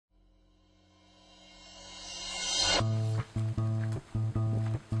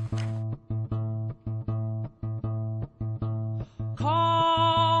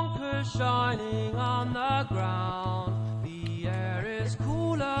shining on the ground. The air is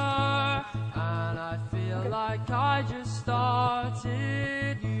cooler, and I feel like I just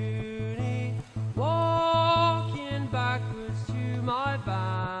started uni. Walking backwards to my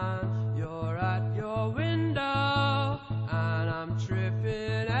van. You're at your window, and I'm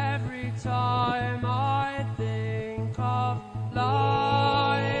tripping every time I think of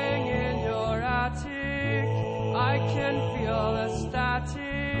lying in your attic. I can feel the static.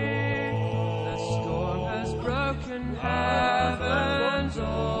 The storm has broken, heavens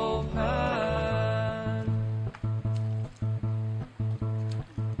open.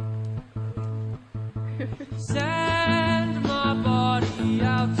 Send my body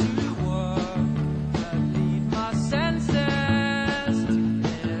out to work, relieve my senses,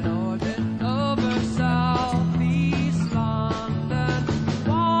 in orbit over southeast London.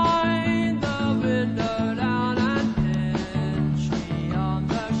 Wind the window down and pinch me on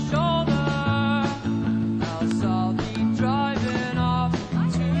the shoulder, else I'll be driving off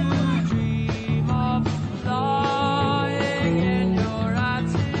to dream of lying in your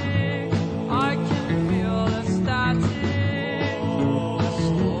attic. I can feel the static. The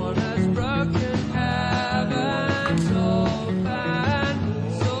storm has broken, heavens open,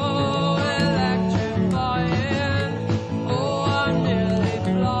 so electrifying. Oh, I'm nearly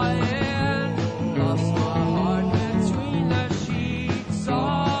flying, lost my heart between the sheets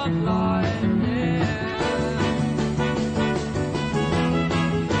of lightning.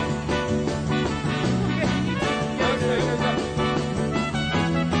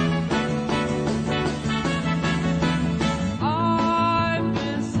 I've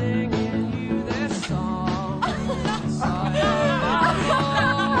been singing you this song.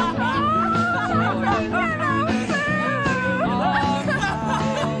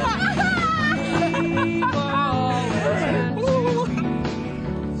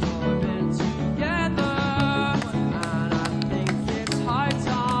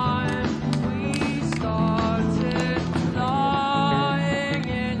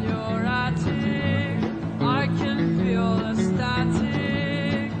 I can feel the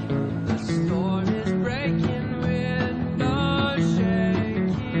static. The storm is breaking, windows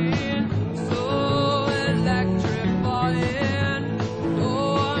shaking, so electrifying.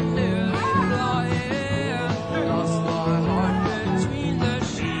 Oh, I'm nearly flying, lost my heart between the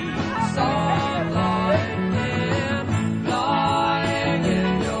sheets of lightning. Lying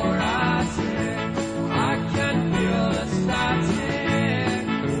in your attic, I can feel the static.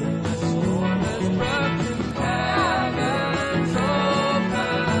 The storm has broken, heavens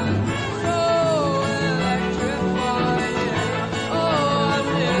open, so electrifying. Oh, I'm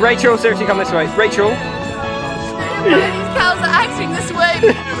nearly Rachel, seriously, come this way. Rachel. These cows are acting this way.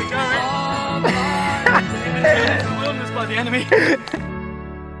 flying. Wilderness by the enemy.